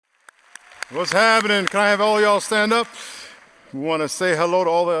What's happening? Can I have all y'all stand up? We want to say hello to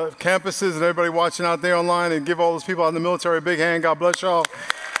all the campuses and everybody watching out there online and give all those people out in the military a big hand. God bless y'all.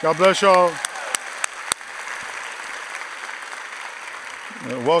 God bless y'all.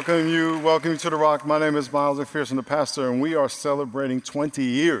 Welcome you to The Rock. My name is Miles McPherson, the pastor, and we are celebrating 20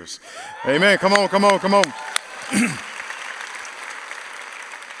 years. Amen. Come on.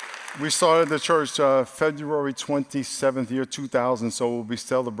 We started the church February 27th, year 2000, so we'll be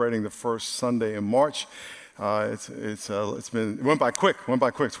celebrating the first Sunday in March. It went by quick,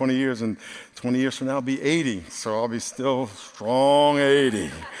 20 years, and 20 years from now I'll be 80, so I'll be still strong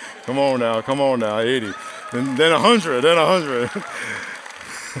 80. Come on now, 80. Then 100. I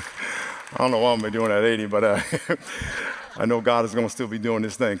don't know why I'm going to be doing at 80, but I know God is going to still be doing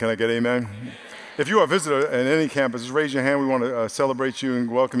this thing. Can I get amen? If you are a visitor at any campus, just raise your hand. We want to celebrate you and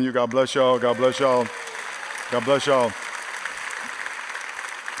welcome you. God bless y'all. God bless y'all. God bless y'all.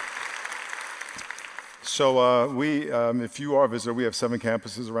 So if you are a visitor, we have 7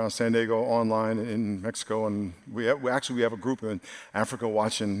 campuses around San Diego, online in Mexico, and we have a group in Africa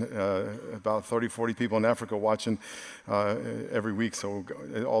watching, about 30, 40 people in Africa watching every week, so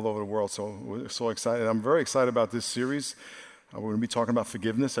all over the world. So we're so excited. I'm very excited about this series. We're going to be talking about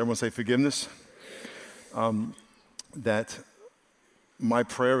forgiveness. Everyone say forgiveness. That my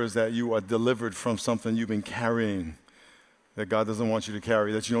prayer is that you are delivered from something you've been carrying that God doesn't want you to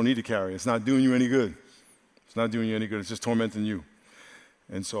carry, that you don't need to carry. It's not doing you any good. It's just tormenting you.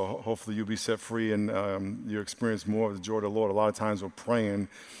 And so hopefully you'll be set free and you experience more of the joy of the Lord. A lot of times we're praying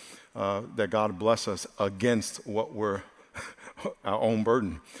that God bless us against what we're our own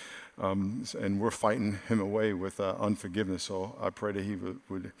burden. And we're fighting him away with unforgiveness. So I pray that he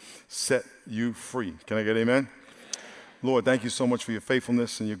would set you free. Can I get amen? Lord, thank you so much for your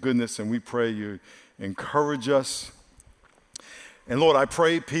faithfulness and your goodness. And we pray you encourage us. And Lord, I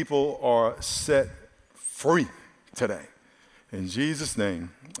pray people are set free today. In Jesus'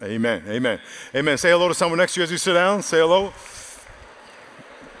 name, amen. Amen. Amen. Say hello to someone next to you as you sit down. Say hello.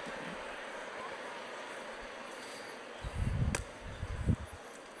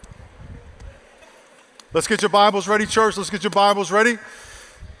 Let's get your Bibles ready, church. Let's get your Bibles ready.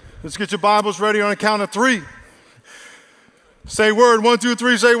 Let's get your Bibles ready on a count of 3. Say word. 1, 2,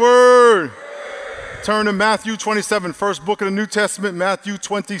 3. Say word. Turn to Matthew 27, first book of the New Testament, Matthew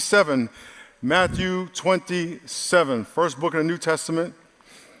 27. Matthew 27, first book of the New Testament.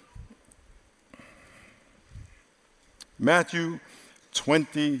 Matthew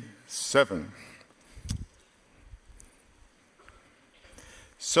 27.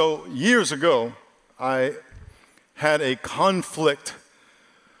 So years ago, I had a conflict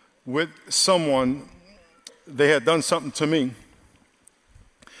with someone. They had done something to me,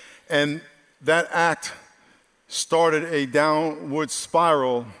 and that act started a downward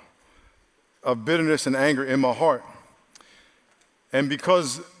spiral of bitterness and anger in my heart. And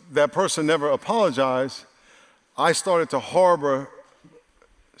because that person never apologized, I started to harbor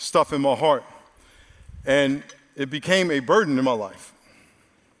stuff in my heart, and it became a burden in my life.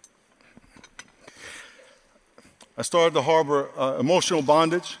 I started to harbor emotional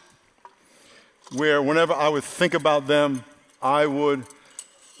bondage, where whenever I would think about them, I would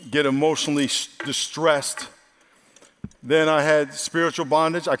get emotionally distressed. Then I had spiritual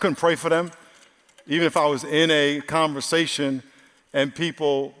bondage. I couldn't pray for them. Even if I was in a conversation and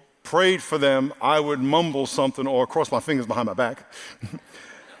people prayed for them, I would mumble something or cross my fingers behind my back.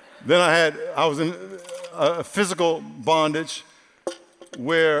 Then I was in a physical bondage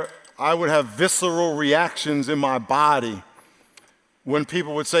where I would have visceral reactions in my body when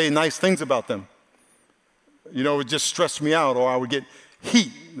people would say nice things about them. You know, it would just stress me out, or I would get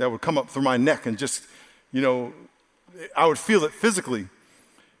heat that would come up through my neck and just, I would feel it physically.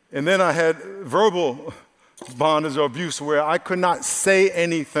 And then I had verbal bondage or abuse where I could not say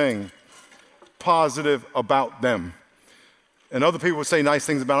anything positive about them. And other people would say nice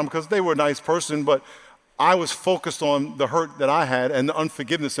things about them because they were a nice person, but I was focused on the hurt that I had and the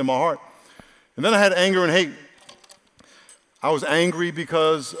unforgiveness in my heart. And then I had anger and hate. I was angry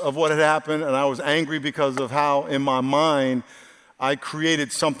because of what had happened, and I was angry because of how, in my mind, I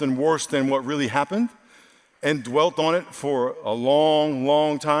created something worse than what really happened and dwelt on it for a long,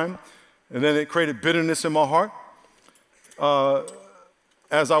 long time. And then it created bitterness in my heart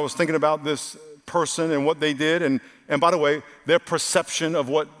as I was thinking about this person and what they did, and by the way, their perception of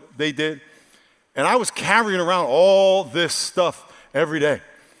what they did. And I was carrying around all this stuff every day.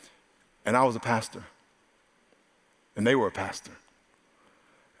 And I was a pastor. And they were a pastor.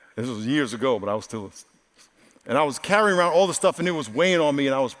 This was years ago, but I was still And I was carrying around all the stuff, and it was weighing on me,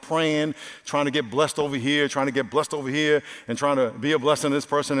 and I was praying, trying to get blessed over here, trying to get blessed over here, and trying to be a blessing to this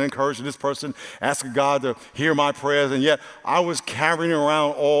person and encourage this person, asking God to hear my prayers. And yet I was carrying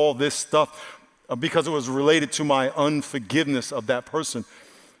around all this stuff because it was related to my unforgiveness of that person.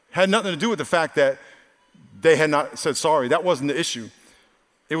 Had nothing to do with the fact that they had not said sorry. That wasn't the issue.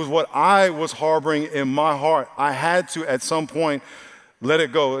 It was what I was harboring in my heart. I had to, at some point, let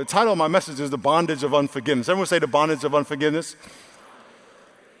it go. The title of my message is The Bondage of Unforgiveness. Everyone say The Bondage of Unforgiveness.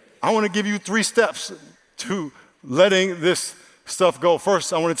 I want to give you 3 steps to letting this stuff go.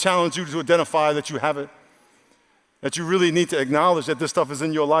 First, I want to challenge you to identify that you have it, that you really need to acknowledge that this stuff is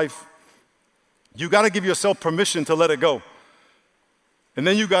in your life. You got to give yourself permission to let it go. And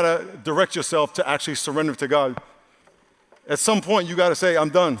then you got to direct yourself to actually surrender to God. At some point, you got to say, I'm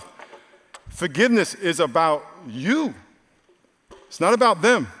done. Forgiveness is about you. It's not about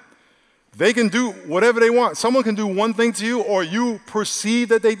them. They can do whatever they want. Someone can do one thing to you, or you perceive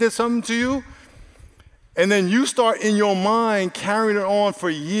that they did something to you, and then you start in your mind carrying it on for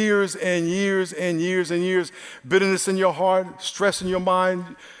years and years and years and years. Bitterness in your heart, stress in your mind.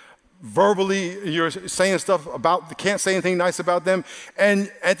 Verbally, you're saying stuff about, can't say anything nice about them, and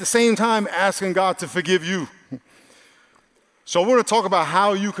at the same time asking God to forgive you. So we're going to talk about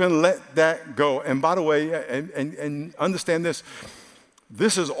how you can let that go. And by the way, and understand this,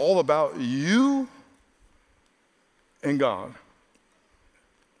 this is all about you and God.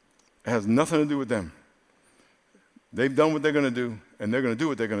 It has nothing to do with them. They've done what they're going to do, and they're going to do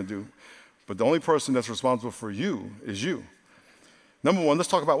what they're going to do. But the only person that's responsible for you is you. Number one, let's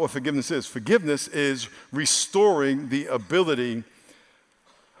talk about what forgiveness is. Forgiveness is restoring the ability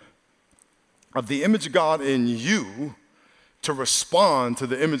of the image of God in you to respond to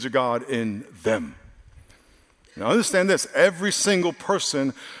the image of God in them. Now understand this, every single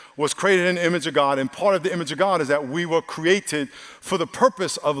person was created in the image of God, and part of the image of God is that we were created for the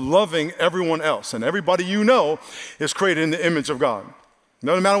purpose of loving everyone else. And everybody you know is created in the image of God.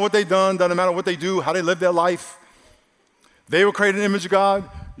 Doesn't matter what they've done, doesn't matter what they do, how they live their life. They were created in the image of God,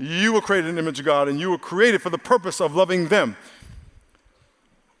 you were created in the image of God, and you were created for the purpose of loving them.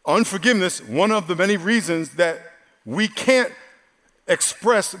 Unforgiveness, one of the many reasons that we can't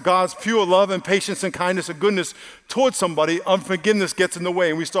express God's pure love and patience and kindness and goodness towards somebody, unforgiveness gets in the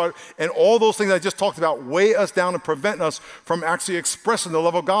way, and all those things I just talked about weigh us down and prevent us from actually expressing the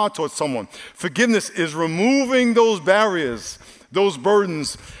love of God towards someone. Forgiveness is removing those barriers, those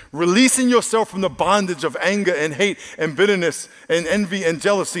burdens, releasing yourself from the bondage of anger and hate and bitterness and envy and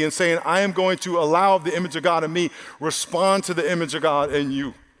jealousy, and saying, I am going to allow the image of God in me respond to the image of God in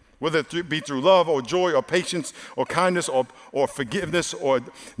you. Whether it be through love or joy or patience or kindness or forgiveness or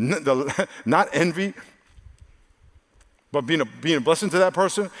not envy, but being a blessing to that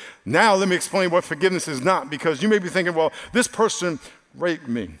person. Now let me explain what forgiveness is not, because you may be thinking, well, this person raped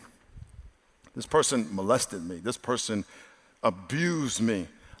me. This person molested me. This person abused me.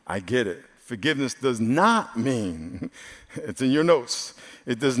 I get it. Forgiveness does not mean, it's in your notes,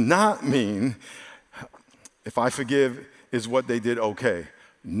 it does not mean if I forgive, is what they did okay?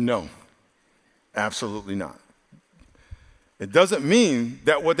 No, absolutely not. It doesn't mean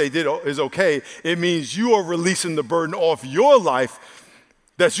that what they did is okay. It means you are releasing the burden off your life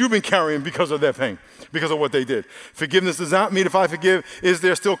that you've been carrying because of their pain, because of what they did. Forgiveness does not mean if I forgive, is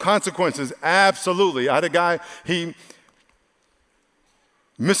there still consequences? Absolutely. I had a guy, he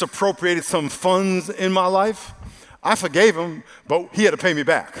misappropriated some funds in my life. I forgave him, but he had to pay me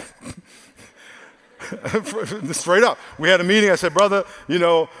back. Straight up. We had a meeting. I said, brother,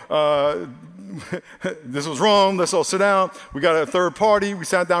 this was wrong. Let's all sit down. We got a third party. We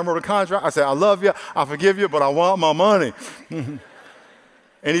sat down, wrote a contract. I said, I love you. I forgive you, but I want my money. And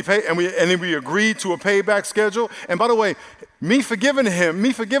he paid, and then we agreed to a payback schedule. And by the way, me forgiving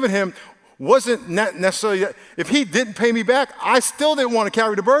him wasn't necessarily, if he didn't pay me back, I still didn't want to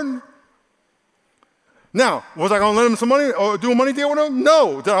carry the burden. Now, was I going to lend him some money or do a money deal with him?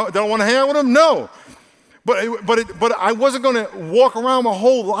 No. Did I want to hang out with him? No. But I wasn't going to walk around my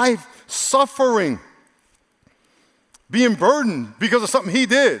whole life suffering, being burdened because of something he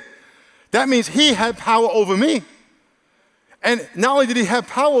did. That means he had power over me. And not only did he have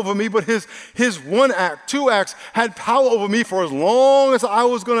power over me, but his one act, 2 acts had power over me for as long as I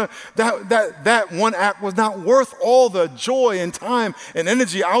was going to, that one act was not worth all the joy and time and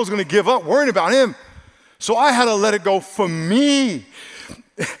energy I was going to give up worrying about him. So I had to let it go for me.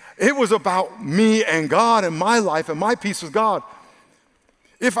 It was about me and God and my life and my peace with God.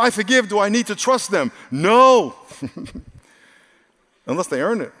 If I forgive, do I need to trust them? No. Unless they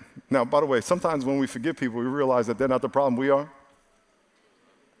earn it. Now, by the way, sometimes when we forgive people, we realize that they're not the problem, we are.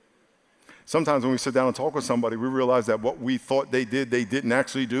 Sometimes when we sit down and talk with somebody, we realize that what we thought they did, they didn't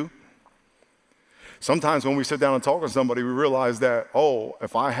actually do. Sometimes when we sit down and talk with somebody, we realize that, oh,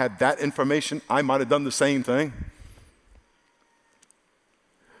 if I had that information, I might have done the same thing.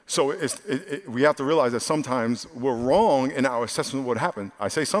 So we have to realize that sometimes we're wrong in our assessment of what happened. I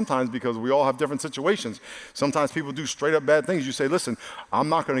say sometimes because we all have different situations. Sometimes people do straight up bad things. You say, listen, I'm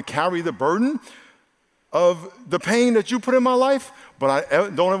not going to carry the burden of the pain that you put in my life, but I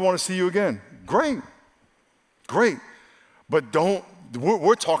don't ever want to see you again. Great. But what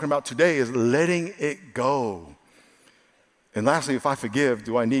we're talking about today is letting it go. And lastly, if I forgive,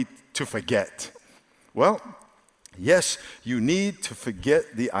 do I need to forget? Well, yes, you need to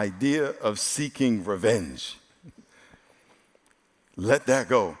forget the idea of seeking revenge. Let that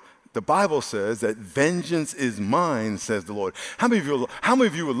go. The Bible says that vengeance is mine, says the Lord. How many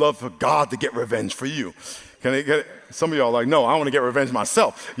of you would love for God to get revenge for you? Can I get it? Some of y'all are like, no, I want to get revenge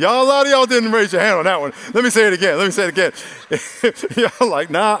myself. A lot of y'all didn't raise your hand on that one. Let me say it again. Y'all like,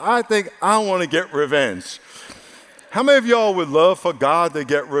 nah, I think I want to get revenge. How many of y'all would love for God to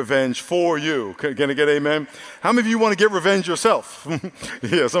get revenge for you? Can I get amen? How many of you want to get revenge yourself?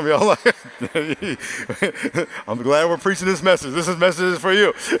 Yeah, some of y'all like, I'm glad we're preaching this message. This message is for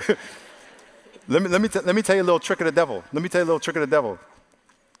you. Let me tell you a little trick of the devil.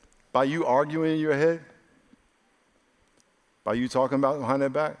 By you arguing in your head, by you talking about behind their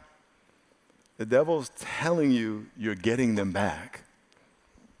back, the devil's telling you you're getting them back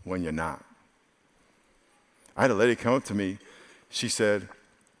when you're not. I had a lady come up to me. She said,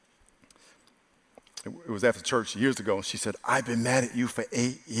 it was after church years ago, and she said, I've been mad at you for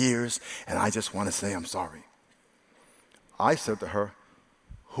 8 years, and I just want to say I'm sorry. I said to her,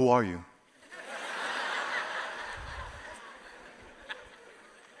 who are you?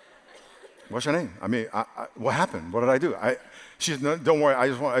 What's your name? I mean, what happened? What did I do? She said, no, don't worry, I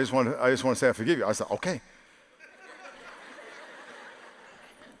just want to say I forgive you. I said, okay.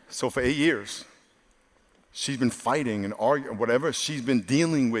 So for 8 years, she's been fighting and arguing, whatever she's been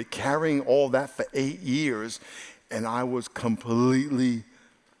dealing with, carrying all that for 8 years, and I was completely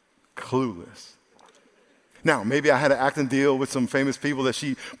clueless. Now, maybe I had an acting deal with some famous people that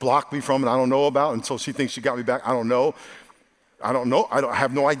she blocked me from and I don't know about, and so she thinks she got me back. I don't know. I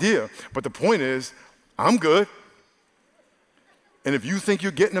have no idea. But the point is, I'm good. And if you think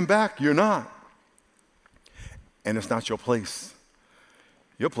you're getting them back, you're not. And it's not your place.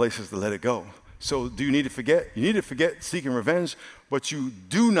 Your place is to let it go. So do you need to forget? You need to forget seeking revenge, but you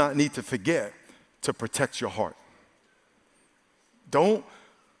do not need to forget to protect your heart. You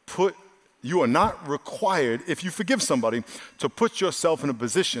are not required, if you forgive somebody, to put yourself in a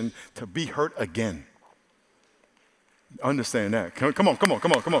position to be hurt again. Understand that. Come on.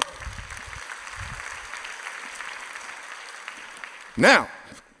 Now,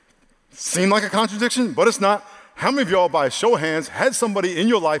 seem like a contradiction, but it's not. How many of y'all, by a show of hands, had somebody in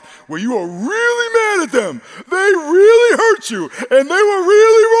your life where you were really mad at them? They really hurt you, and they were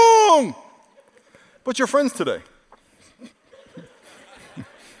really wrong. But you're friends today.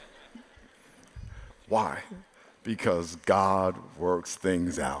 Why? Because God works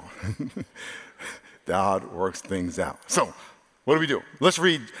things out. God works things out. So, what do? Let's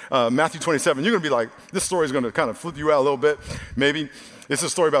read Matthew 27. You're going to be like, this story is going to kind of flip you out a little bit, maybe. It's a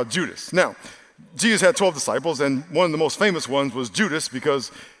story about Judas. Now, Jesus had 12 disciples, and one of the most famous ones was Judas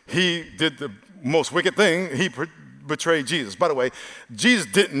because he did the most wicked thing. He betrayed Jesus. By the way, Jesus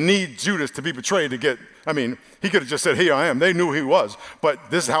didn't need Judas to be betrayed he could have just said, here I am. They knew who he was. But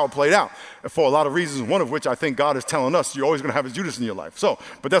this is how it played out for a lot of reasons, one of which I think God is telling us you're always going to have a Judas in your life.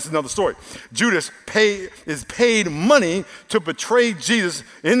 But that's another story. Judas is paid money to betray Jesus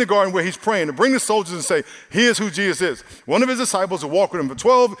in the garden where he's praying, to bring the soldiers and say, here's who Jesus is. One of his disciples who walked with him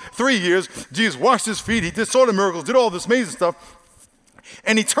for 3 years, Jesus washed his feet, he did sort of miracles, did all this amazing stuff,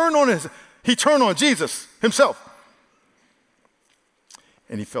 and he turned on Jesus himself.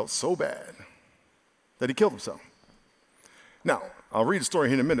 And he felt so bad that he killed himself. Now, I'll read the story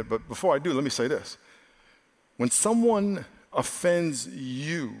here in a minute, but before I do, let me say this. When someone offends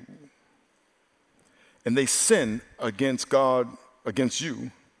you and they sin against God, against you,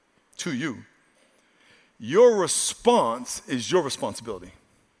 to you, your response is your responsibility.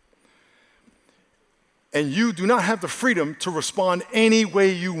 And you do not have the freedom to respond any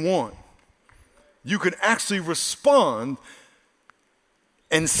way you want. You can actually respond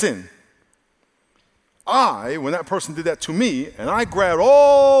and sin. When that person did that to me, and I grabbed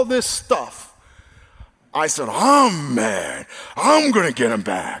all this stuff, I said, I'm mad. I'm going to get him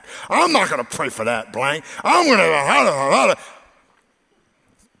back. I'm not going to pray for that blank. I'm going to...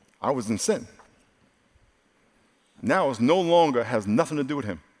 I was in sin. Now it no longer has nothing to do with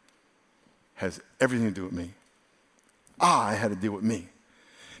him. has everything to do with me. I had to deal with me.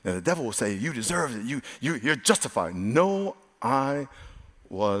 Now, the devil will say, you deserve it. You're justified. No, I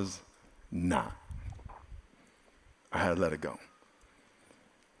was not. I had to let it go.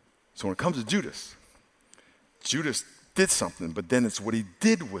 So when it comes to Judas, Judas did something, but then it's what he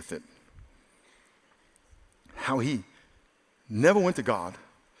did with it. How he never went to God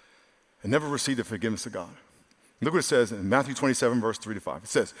and never received the forgiveness of God. Look what it says in Matthew 27, verse 3-5. It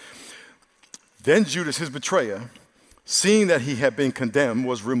says, then Judas, his betrayer, seeing that he had been condemned,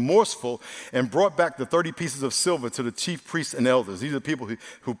 was remorseful and brought back the 30 pieces of silver to the chief priests and elders. These are the people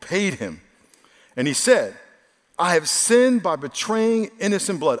who paid him. And he said, I have sinned by betraying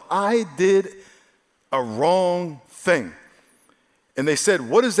innocent blood. I did a wrong thing. And they said,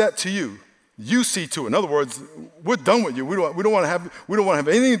 what is that to you? You see to it. In other words, we're done with you. We don't want to have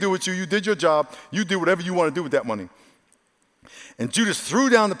anything to do with you. You did your job. You do whatever you want to do with that money. And Judas threw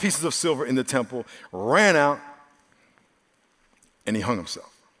down the pieces of silver in the temple, ran out, and he hung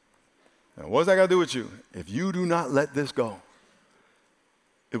himself. Now, what does that got to do with you? If you do not let this go,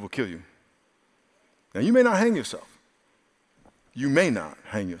 it will kill you. Now, you may not hang yourself. You may not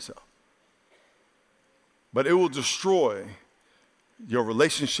hang yourself. But it will destroy your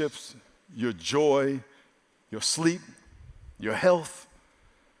relationships, your joy, your sleep, your health,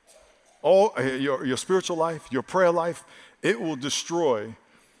 all your spiritual life, your prayer life. It will destroy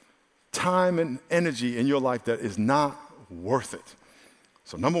time and energy in your life that is not worth it.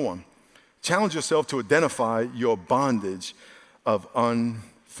 So number one, challenge yourself to identify your bondage of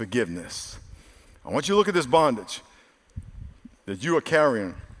unforgiveness. I want you to look at this bondage that you are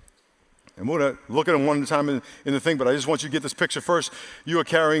carrying. And we're going to look at them one at a time in the thing, but I just want you to get this picture first. You are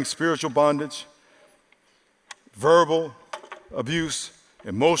carrying spiritual bondage, verbal abuse,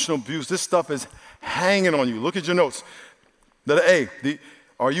 emotional abuse. This stuff is hanging on you. Look at your notes. Letter A,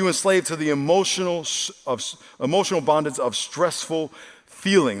 are you enslaved to the emotional bondage of stressful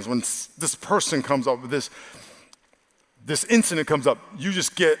feelings? When this person comes up with this incident comes up, you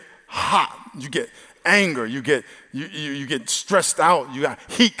just get hot. You get anger. You get stressed out. You got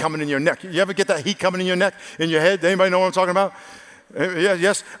heat coming in your neck. You ever get that heat coming in your neck, in your head? Anybody know what I'm talking about?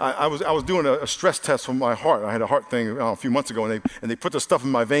 Yes. I was doing a stress test for my heart. I had a heart thing a few months ago, and they put the stuff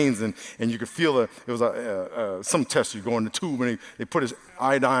in my veins, and you could feel it was some test. You go in the tube, and they put this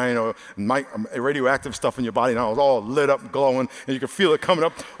iodine or radioactive stuff in your body, and I was all lit up, glowing, and you could feel it coming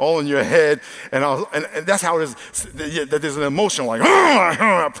up all in your head, and that's how it is. That there's an emotion like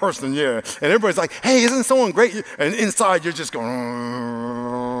that person, yeah, and everybody's like, hey, isn't someone great? And inside you're just going,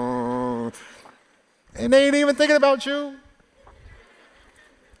 and they ain't even thinking about you.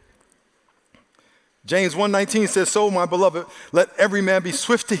 James 1:19 says, so, my beloved, let every man be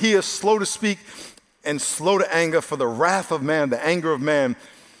swift to hear, slow to speak, and slow to anger, for the wrath of man, the anger of man,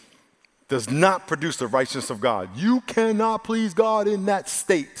 does not produce the righteousness of God. You cannot please God in that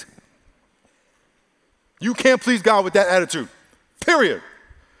state. You can't please God with that attitude, period.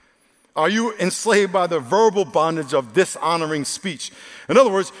 Are you enslaved by the verbal bondage of dishonoring speech? In other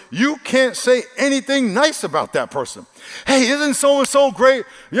words, you can't say anything nice about that person. Hey, isn't so-and-so great?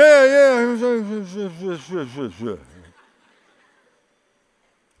 Yeah.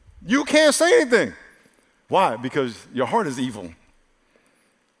 You can't say anything. Why? Because your heart is evil.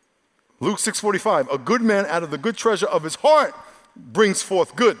 Luke 6:45, a good man out of the good treasure of his heart brings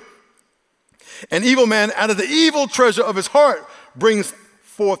forth good. An evil man out of the evil treasure of his heart brings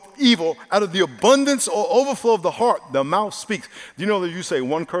forth evil. Out of the abundance or overflow of the heart, the mouth speaks. Do you know that you say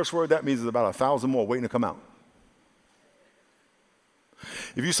one curse word, that means there's about 1,000 more waiting to come out?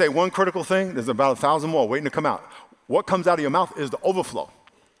 If you say one critical thing, there's about 1,000 more waiting to come out. What comes out of your mouth is the overflow.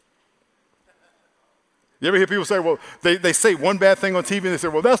 You ever hear people say, well, they say one bad thing on TV and they say,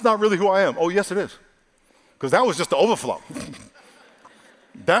 well, that's not really who I am. Oh, yes, it is. Because that was just the overflow.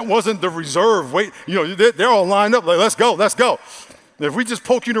 That wasn't the reserve. Wait, they're all lined up like, let's go. If we just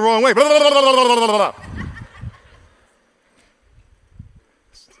poke you the wrong way, blah, blah, blah, blah, blah, blah.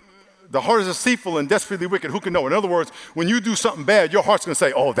 The heart is deceitful and desperately wicked. Who can know? In other words, when you do something bad, your heart's going to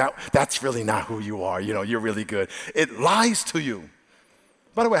say, oh, that's really not who you are. You're really good. It lies to you.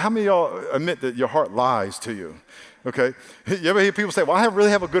 By the way, how many of y'all admit that your heart lies to you? Okay? You ever hear people say, well, I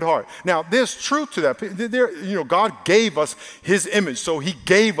really have a good heart. Now, there's truth to that. God gave us his image, so he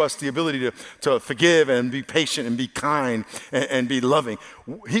gave us the ability to forgive and be patient and be kind and be loving.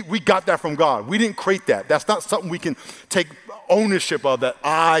 We got that from God. We didn't create that. That's not something we can take ownership of, that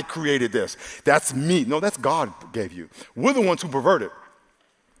I created this. That's me. No, that's God gave you. We're the ones who pervert it.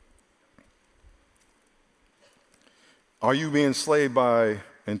 Are you being enslaved by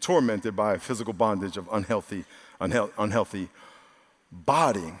and tormented by physical bondage of unhealthy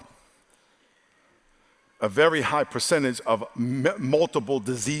body? a very high percentage of multiple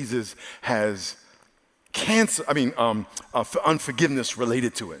diseases has unforgiveness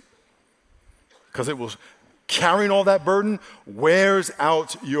related to it. Because it was carrying all that burden wears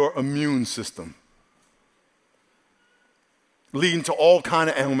out your immune system, leading to all kind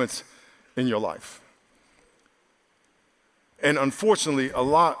of ailments in your life. And unfortunately, a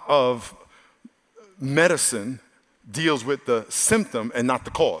lot of medicine deals with the symptom and not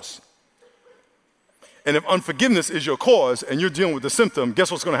the cause. And if unforgiveness is your cause and you're dealing with the symptom,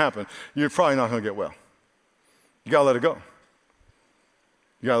 guess what's going to happen? You're probably not going to get well. You got to let it go.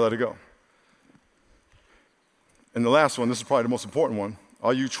 You got to let it go. And the last one, this is probably the most important one.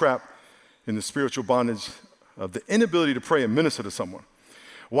 Are you trapped in the spiritual bondage of the inability to pray and minister to someone?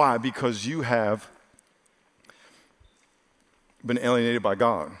 Why? Because you have been alienated by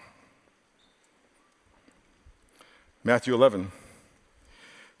God. Matthew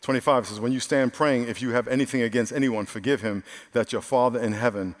 11:25 says, when you stand praying, if you have anything against anyone, forgive him, that your Father in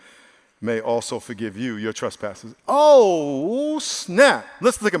heaven may also forgive you your trespasses. Oh, snap.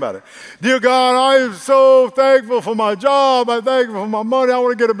 Let's think about it. Dear God, I am so thankful for my job. I'm thankful for my money. I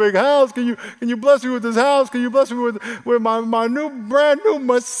want to get a big house. Can you bless me with this house? Can you bless me with my brand new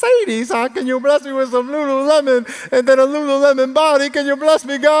Mercedes? Can you bless me with some Lululemon and then a Lululemon body? Can you bless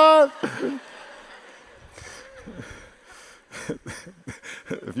me, God?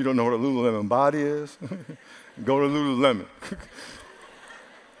 If you don't know what a Lululemon body is, go to Lululemon.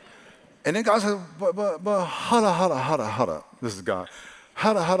 And then God says, but hada. This is God.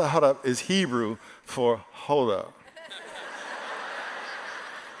 Hada is Hebrew for hold up.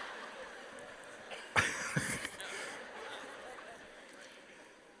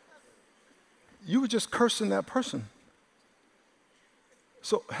 You were just cursing that person.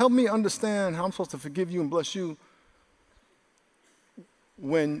 So help me understand how I'm supposed to forgive you and bless you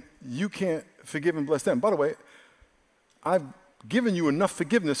when you can't forgive and bless them. By the way, I've given you enough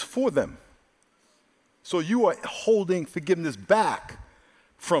forgiveness for them. So you are holding forgiveness back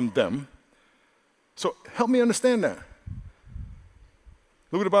from them. So help me understand that.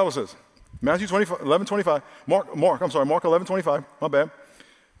 Look what the Bible says. Matthew 11:25. Mark 11:25. My bad.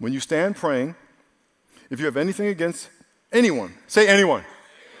 When you stand praying, if you have anything against anyone, say anyone.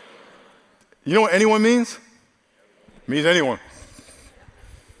 You know what anyone means? It means anyone.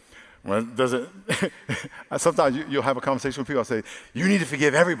 Well, does it? Sometimes you'll have a conversation with people. I'll say, you need to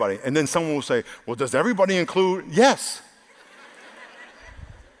forgive everybody. And then someone will say, well, does everybody include? Yes.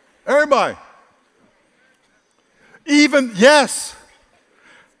 Everybody. Even, yes.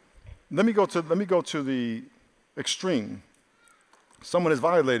 Let me go to the extreme. Someone has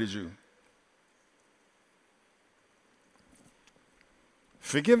violated you.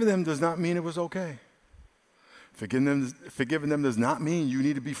 Forgiving them does not mean it was okay. Forgiving them does not mean you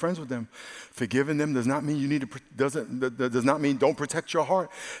need to be friends with them. Forgiving them does not mean does not mean don't protect your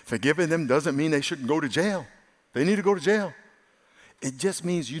heart. Forgiving them doesn't mean they shouldn't go to jail. They need to go to jail. It just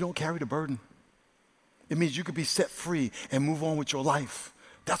means you don't carry the burden. It means you could be set free and move on with your life.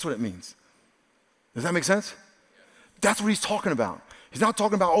 That's what it means. Does that make sense? That's what he's talking about. He's not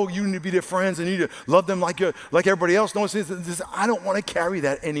talking about, oh, you need to be their friends and you need to love them like everybody else. No, it says, I don't want to carry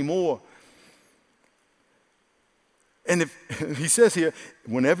that anymore. And if he says here,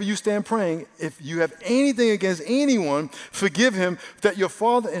 whenever you stand praying, if you have anything against anyone, forgive him, that your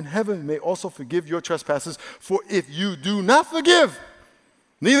Father in heaven may also forgive your trespasses. For if you do not forgive,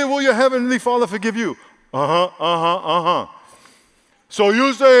 neither will your heavenly Father forgive you. So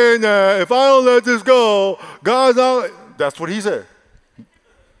you're saying that if I don't let this go, God's not. That's what he said.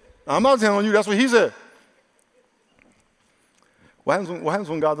 I'm not telling you, that's what he said. What happens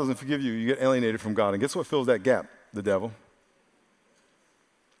when God doesn't forgive you? You get alienated from God. And guess what fills that gap? The devil.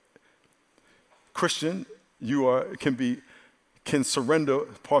 Christian, you can surrender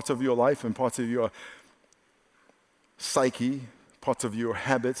parts of your life and parts of your psyche, parts of your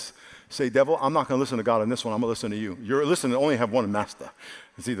habits. Say, devil, I'm not going to listen to God on this one. I'm going to listen to you. You're listening to only have one master.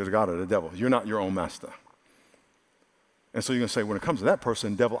 It's either the God or the devil. You're not your own master. And so you're going to say, when it comes to that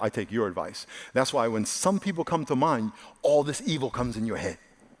person, devil, I take your advice. That's why when some people come to mind, all this evil comes in your head.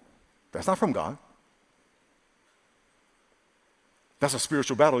 That's not from God. That's a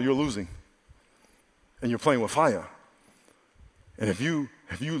spiritual battle you're losing. And you're playing with fire. And if you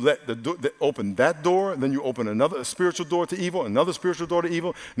let open that door, then you open another spiritual door to evil, another spiritual door to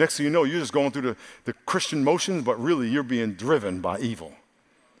evil. Next thing you know, you're just going through the Christian motions, but really you're being driven by evil.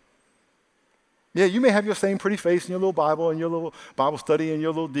 Yeah, you may have your same pretty face in your little Bible and your little Bible study and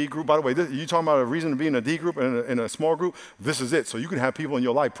your little D group. By the way, you talking about a reason to be in a D group and in a small group? This is it. So you can have people in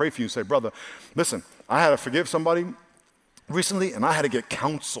your life pray for you and say, brother, listen, I had to forgive somebody recently and I had to get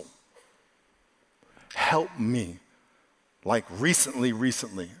counsel. help me. Like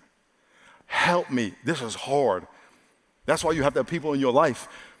recently. Help me. This is hard. That's why you have to have people in your life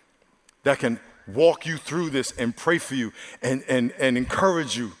that can walk you through this and pray for you and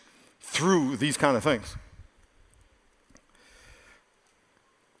encourage you through these kind of things.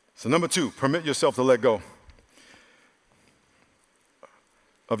 So number 2, permit yourself to let go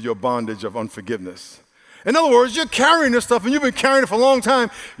of your bondage of unforgiveness. In other words, you're carrying this stuff and you've been carrying it for a long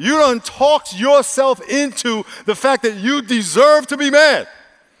time. You done talked yourself into the fact that you deserve to be mad.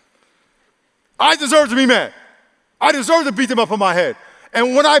 I deserve to be mad. I deserve to beat them up on my head.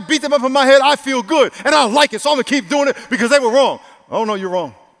 And when I beat them up on my head, I feel good. And I like it, so I'm going to keep doing it because they were wrong. Oh, no, you're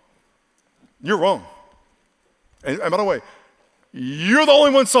wrong. You're wrong. And by the way, you're the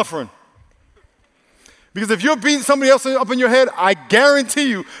only one suffering. Because if you're beating somebody else up in your head, I guarantee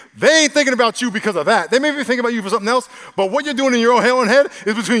you, they ain't thinking about you because of that. They may be thinking about you for something else, but what you're doing in your own head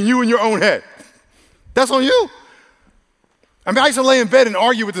is between you and your own head. That's on you. I mean, I used to lay in bed and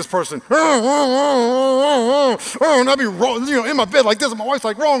argue with this person. And I'd be wrong, in my bed like this, and my wife's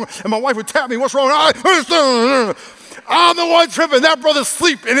like, wrong, and my wife would tap me, what's wrong? I'm the one tripping. That brother's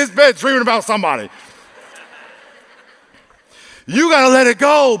asleep in his bed dreaming about somebody. You got to let it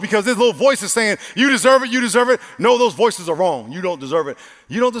go because this little voice is saying, you deserve it, you deserve it. No, those voices are wrong. You don't deserve it.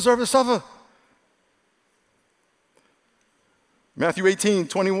 You don't deserve to suffer. Matthew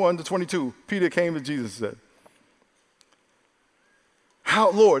 18:21-22, Peter came to Jesus and said,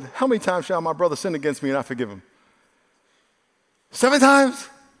 Lord, how many times shall my brother sin against me and I forgive him? 7 times?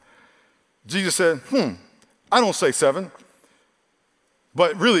 Jesus said, I don't say 7.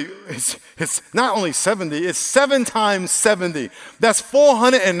 But really, it's not only 70, it's 7 times 70. That's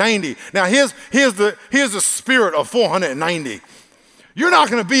 490. Now, here's the spirit of 490. You're not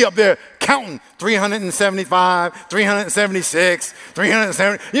going to be up there counting 375, 376,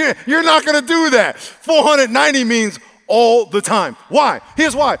 370. You're not going to do that. 490 means all the time. Why?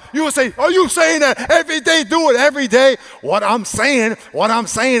 Here's why. You would say, are you saying that every day, do it every day? What I'm saying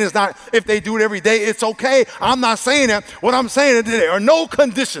is not if they do it every day, it's okay. I'm not saying that. What I'm saying is that there are no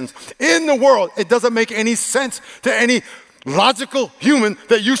conditions in the world. It doesn't make any sense to any logical human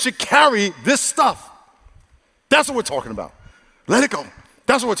that you should carry this stuff. That's what we're talking about. Let it go.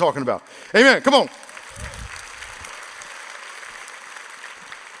 That's what we're talking about. Amen. Come on.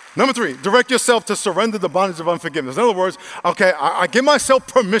 Number 3, direct yourself to surrender the bondage of unforgiveness. In other words, okay, I give myself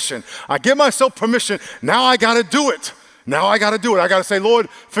permission. Now I got to do it. I got to say, Lord,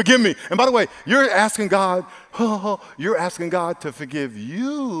 forgive me. And by the way, you're asking God to forgive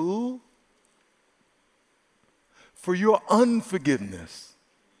you for your unforgiveness.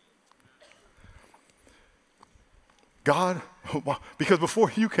 God, because before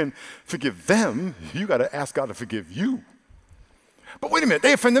you can forgive them, you got to ask God to forgive you. But wait a minute,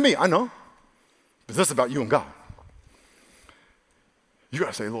 they offended me. I know. But this is about you and God. You got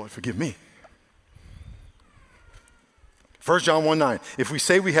to say, Lord, forgive me. 1 John 1:9, if we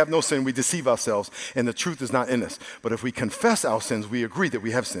say we have no sin, we deceive ourselves, and the truth is not in us. But if we confess our sins, we agree that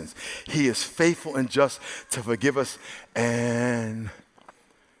we have sins. He is faithful and just to forgive us and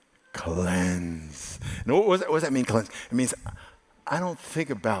cleanse. And what does that mean, cleanse? It means I don't think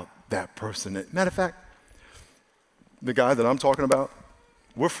about that person. Matter of fact, the guy that I'm talking about,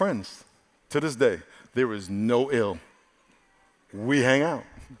 we're friends to this day. There is no ill. We hang out.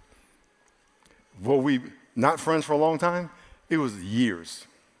 Were we not friends for a long time? It was years.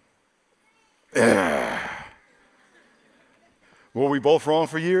 Were we both wrong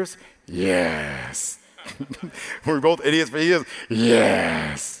for years? Yes. Were we both idiots for years?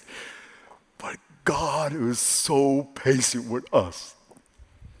 Yes. But God is so patient with us.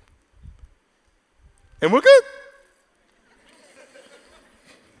 And we're good.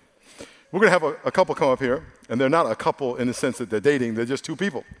 We're going to have a couple come up here, and they're not a couple in the sense that they're dating. They're just 2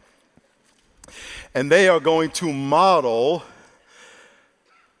 people. And they are going to model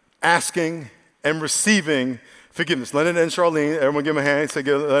asking and receiving forgiveness. Leonard and Charlene, everyone give them a hand. Say,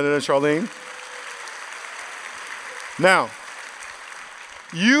 Leonard and Charlene. Now,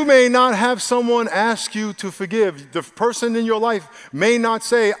 you may not have someone ask you to forgive. The person in your life may not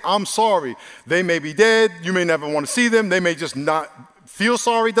say, I'm sorry. They may be dead. You may never want to see them. They may just not feel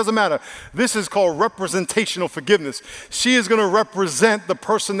sorry, doesn't matter. This is called representational forgiveness. She is going to represent the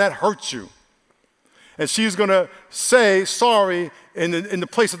person that hurt you. And she's going to say sorry in the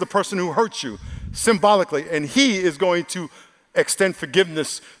place of the person who hurt you, symbolically. And he is going to extend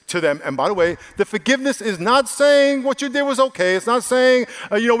forgiveness to them. And by the way, the forgiveness is not saying what you did was okay. It's not saying,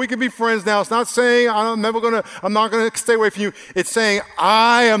 we can be friends now. It's not saying I'm not going to stay away from you. It's saying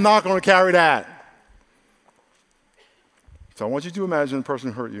I am not going to carry that. So I want you to imagine the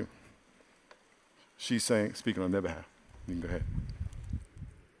person who hurt you. she's speaking on their behalf. You can go ahead.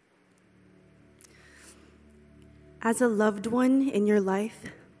 As a loved one in your life,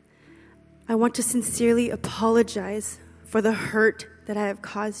 I want to sincerely apologize for the hurt that I have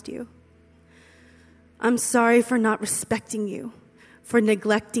caused you. I'm sorry for not respecting you, for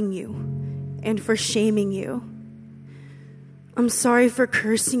neglecting you, and for shaming you. I'm sorry for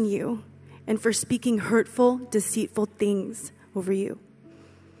cursing you and for speaking hurtful, deceitful things over you.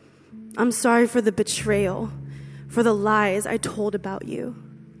 I'm sorry for the betrayal, for the lies I told about you,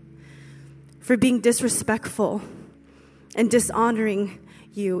 for being disrespectful and dishonoring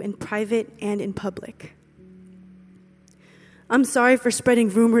you in private and in public. I'm sorry for spreading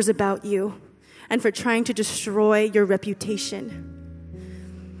rumors about you and for trying to destroy your reputation.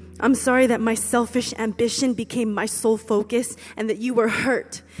 I'm sorry that my selfish ambition became my sole focus and that you were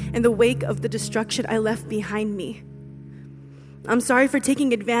hurt in the wake of the destruction I left behind me. I'm sorry for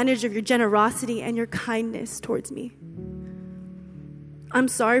taking advantage of your generosity and your kindness towards me. I'm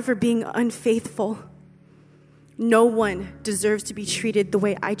sorry for being unfaithful. No one deserves to be treated the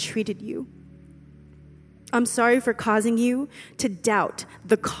way I treated you. I'm sorry for causing you to doubt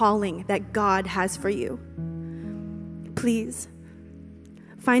the calling that God has for you. Please,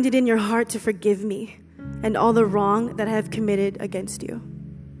 find it in your heart to forgive me and all the wrong that I have committed against you.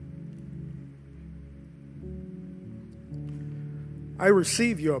 I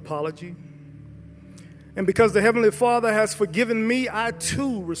receive your apology. And because the Heavenly Father has forgiven me, I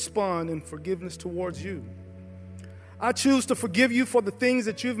too respond in forgiveness towards you. I choose to forgive you for the things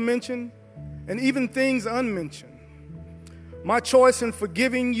that you've mentioned and even things unmentioned. My choice in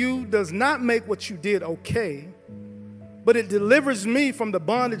forgiving you does not make what you did okay, but it delivers me from the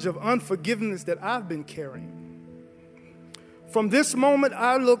bondage of unforgiveness that I've been carrying. From this moment,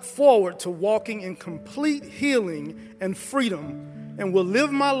 I look forward to walking in complete healing and freedom and will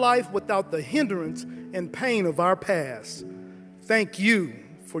live my life without the hindrance and pain of our past. Thank you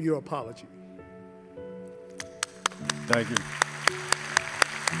for your apology. Thank you.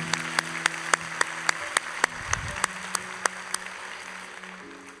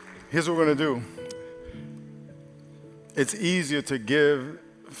 Here's what we're going to do. It's easier to give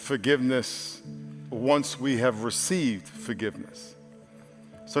forgiveness once we have received forgiveness.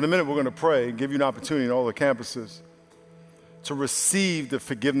 So in a minute, we're going to pray and give you an opportunity in all the campuses to receive the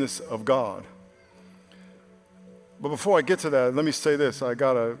forgiveness of God. But before I get to that, let me say this. I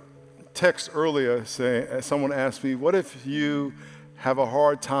got a text earlier saying, someone asked me, what if you have a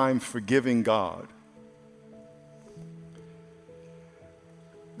hard time forgiving God?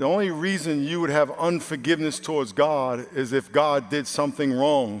 The only reason you would have unforgiveness towards God is if God did something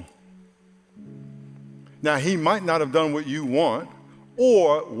wrong. Now, he might not have done what you want,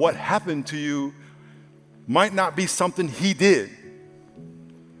 or what happened to you might not be something he did.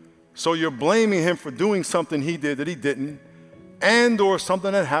 So you're blaming him for doing something he did that he didn't, and or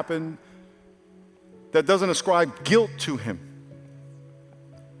something that happened that doesn't ascribe guilt to him.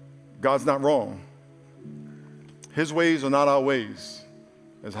 God's not wrong. His ways are not our ways.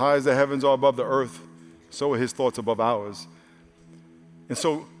 As high as the heavens are above the earth, so are his thoughts above ours. And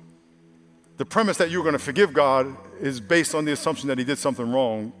so the premise that you're going to forgive God is based on the assumption that he did something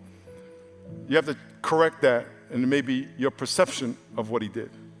wrong. You have to correct that, and maybe your perception of what he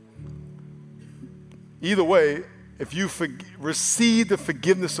did. Either way, if you receive the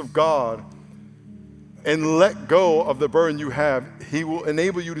forgiveness of God and let go of the burden you have, he will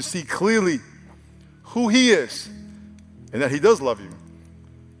enable you to see clearly who he is and that he does love you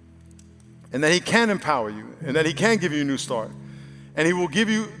and that he can empower you and that he can give you a new start. And he will give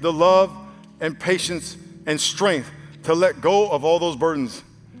you the love and patience and strength to let go of all those burdens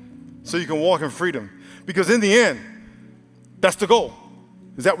so you can walk in freedom. Because in the end, that's the goal,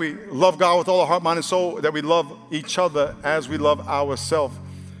 is that we love God with all our heart, mind, and soul, that we love each other as we love ourselves,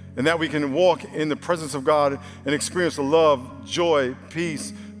 and that we can walk in the presence of God and experience the love, joy,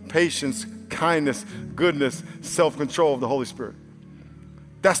 peace, patience, kindness, goodness, self-control of the Holy Spirit.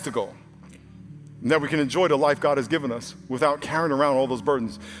 That's the goal. And that we can enjoy the life God has given us without carrying around all those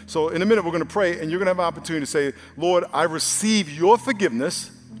burdens. So in a minute, we're going to pray, and you're going to have an opportunity to say, Lord, I receive your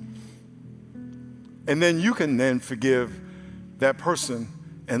forgiveness. And then you can then forgive that person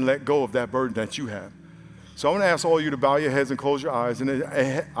and let go of that burden that you have. So I'm going to ask all of you to bow your heads and close your eyes.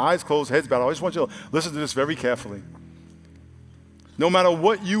 And eyes closed, heads bowed. I just want you to listen to this very carefully. No matter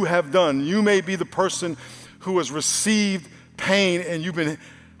what you have done, you may be the person who has received pain and you've been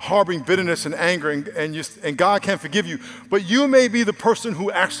harboring bitterness and anger, and God can't forgive you. But you may be the person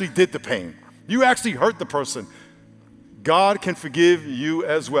who actually did the pain. You actually hurt the person. God can forgive you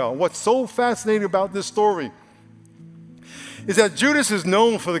as well. What's so fascinating about this story is that Judas is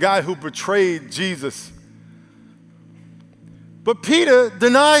known for the guy who betrayed Jesus. But Peter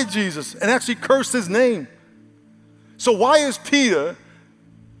denied Jesus and actually cursed his name. So why is Peter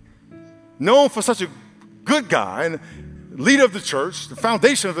known for such a good guy and leader of the church, the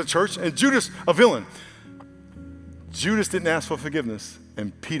foundation of the church, and Judas a villain? Judas didn't ask for forgiveness,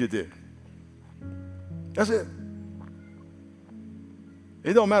 and Peter did. That's it.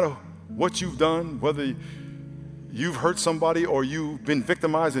 It don't matter what you've done, whether you've hurt somebody or you've been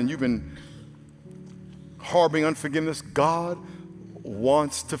victimized and you've been harboring unforgiveness. God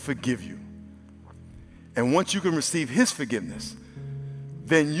wants to forgive you. And once you can receive his forgiveness,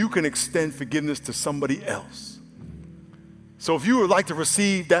 then you can extend forgiveness to somebody else. So if you would like to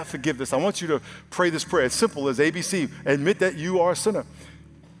receive that forgiveness, I want you to pray this prayer. It's simple as ABC. Admit that you are a sinner.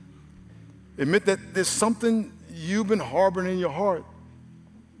 Admit that there's something you've been harboring in your heart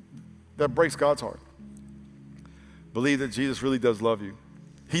that breaks God's heart. Believe that Jesus really does love you.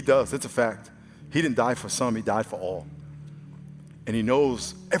 He does. It's a fact. He didn't die for some. He died for all. And he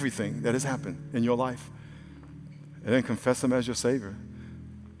knows everything that has happened in your life. And then confess him as your Savior.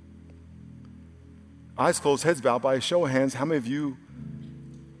 Eyes closed, heads bowed. By a show of hands, how many of you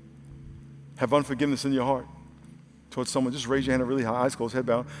have unforgiveness in your heart towards someone? Just raise your hand really high. Eyes closed, head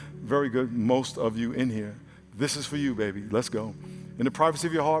bowed. Very good. Most of you in here. This is for you, baby. Let's go. In the privacy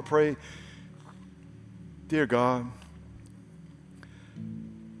of your heart, pray, dear God,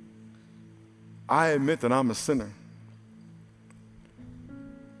 I admit that I'm a sinner.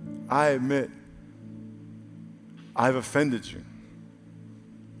 I admit I've offended you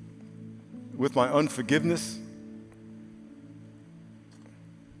with my unforgiveness,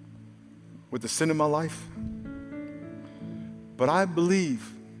 with the sin in my life. But I believe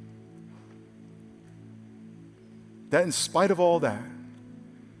that in spite of all that,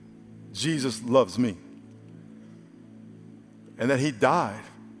 Jesus loves me. And that he died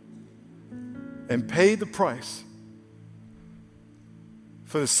and paid the price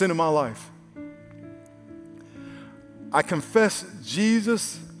for the sin of my life. I confess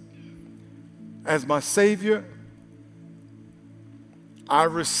Jesus as my Savior. I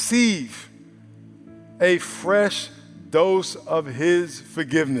receive a fresh dose of his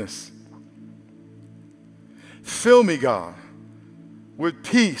forgiveness. Fill me, God, with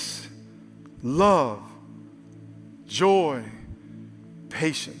peace, love, joy,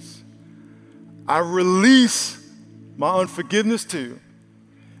 patience. I release my unforgiveness to you.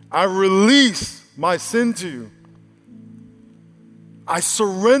 I release my sin to you. I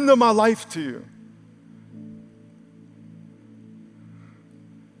surrender my life to you.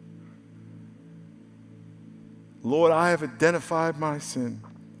 Lord, I have identified my sin.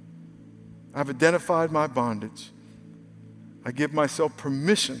 I've identified my bondage. I give myself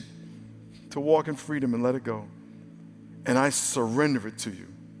permission to walk in freedom and let it go. And I surrender it to you.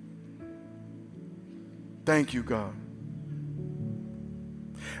 Thank you, God.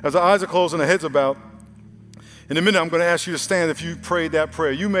 As our eyes are closed and our heads are bowed, in a minute I'm going to ask you to stand if you prayed that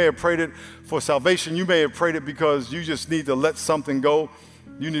prayer. You may have prayed it for salvation. You may have prayed it because you just need to let something go.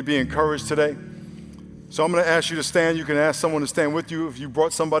 You need to be encouraged today. So I'm going to ask you to stand. You can ask someone to stand with you if you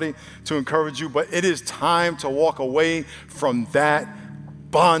brought somebody to encourage you. But it is time to walk away from that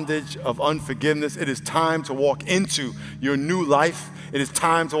bondage of unforgiveness. It is time to walk into your new life. It is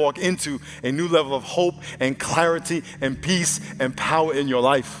time to walk into a new level of hope and clarity and peace and power in your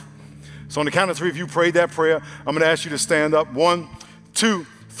life. So on the count of three, if you prayed that prayer, I'm going to ask you to stand up. 1, 2,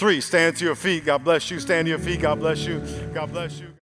 3. Stand to your feet. God bless you. Stand to your feet. God bless you. God bless you.